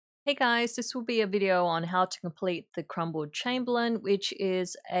Hey guys, this will be a video on how to complete the Crumbled Chamberlain, which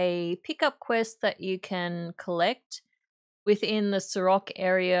is a pickup quest that you can collect within the Saurok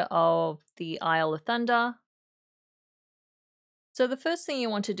area of the Isle of Thunder. So the first thing you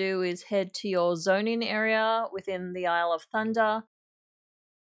want to do is head to your zoning area within the Isle of Thunder.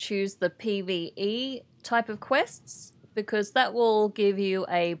 Choose the PvE type of quests because that will give you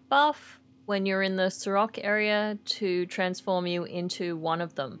a buff when you're in the Saurok area to transform you into one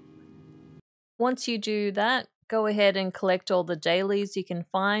of them. Once you do that, go ahead and collect all the dailies you can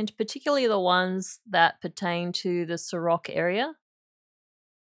find, particularly the ones that pertain to the Saurok area.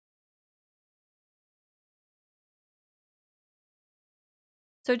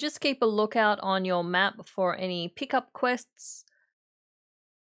 So just keep a lookout on your map for any pickup quests.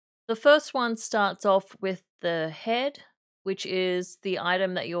 The first one starts off with the head, which is the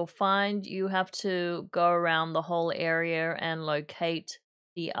item that you'll find. You have to go around the whole area and locate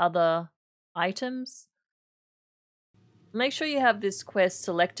the other items. Make sure you have this quest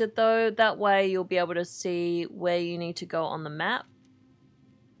selected though, that way you'll be able to see where you need to go on the map.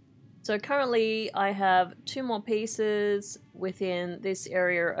 So currently I have 2 more pieces within this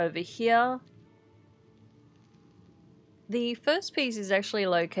area over here. The first piece is actually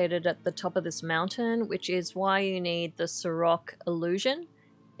located at the top of this mountain, which is why you need the Saurok illusion.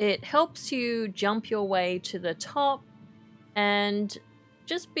 It helps you jump your way to the top, and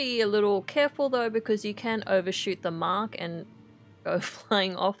just be a little careful though because you can overshoot the mark and go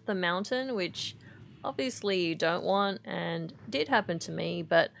flying off the mountain, which obviously you don't want and did happen to me,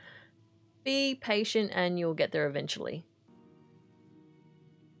 but be patient and you'll get there eventually.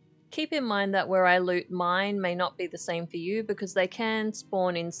 Keep in mind that where I loot mine may not be the same for you because they can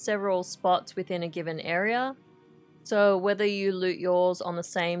spawn in several spots within a given area. So whether you loot yours on the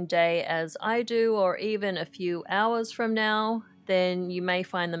same day as I do or even a few hours from now, then you may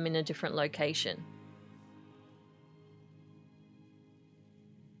find them in a different location.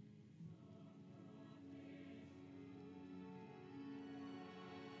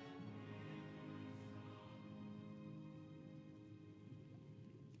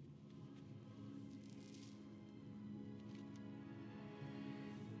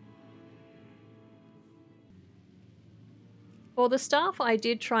 For the staff, I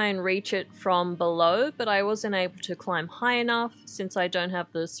did try and reach it from below, but I wasn't able to climb high enough since I don't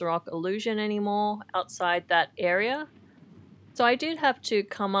have the Saurok illusion anymore outside that area. So I did have to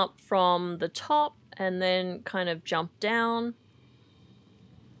come up from the top and then kind of jump down.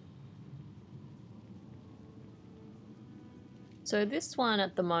 So this one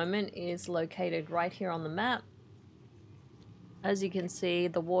at the moment is located right here on the map. As you can see,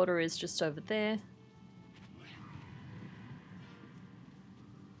 the water is just over there.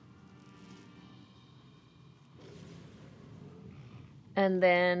 And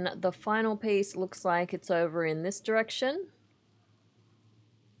then the final piece looks like it's over in this direction.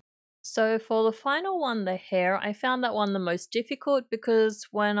 So for the final one, the hair, I found that one the most difficult because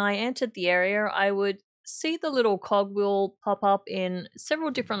when I entered the area, I would see the little cogwheel pop up in several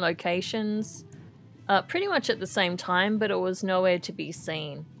different locations, pretty much at the same time, but it was nowhere to be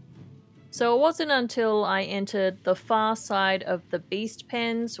seen. So it wasn't until I entered the far side of the beast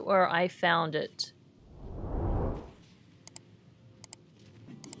pens where I found it.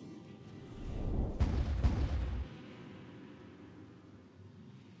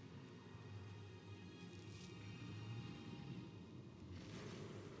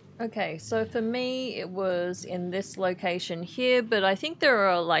 Okay, so for me it was in this location here, but I think there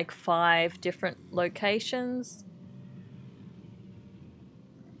are like 5 different locations.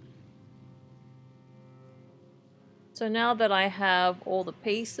 So now that I have all the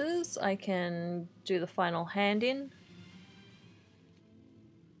pieces, I can do the final hand in.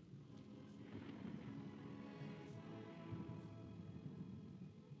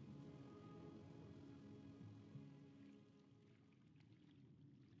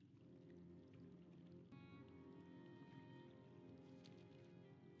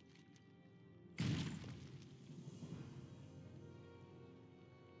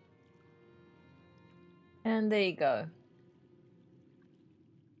 And there you go.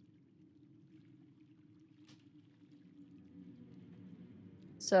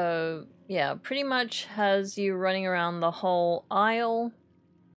 So yeah, pretty much has you running around the whole isle.